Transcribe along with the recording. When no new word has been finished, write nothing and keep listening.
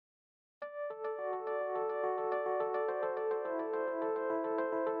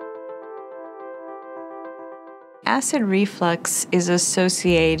acid reflux is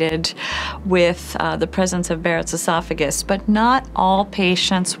associated with the presence of Barrett's esophagus, but not all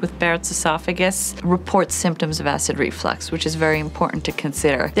patients with Barrett's esophagus report symptoms of acid reflux, which is very important to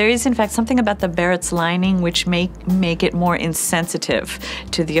consider. There is, in fact, something about the Barrett's lining which make it more insensitive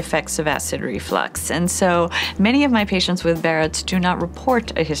to the effects of acid reflux. And so many of my patients with Barrett's do not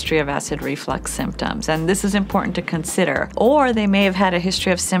report a history of acid reflux symptoms, and this is important to consider. Or they may have had a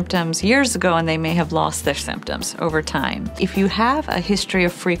history of symptoms years ago and they may have lost their symptoms over time. If you have a history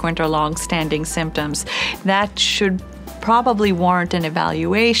of frequent or long-standing symptoms, that should probably warrant an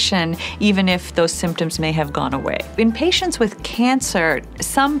evaluation, even if those symptoms may have gone away. In patients with cancer,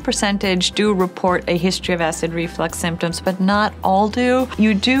 some percentage do report a history of acid reflux symptoms, but not all do.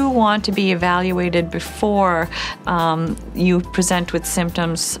 You do want to be evaluated before you present with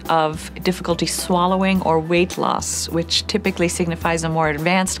symptoms of difficulty swallowing or weight loss, which typically signifies a more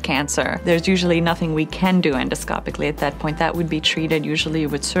advanced cancer. There's usually nothing we can do endoscopically at that point. That would be treated usually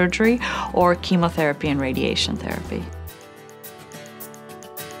with surgery or chemotherapy and radiation therapy.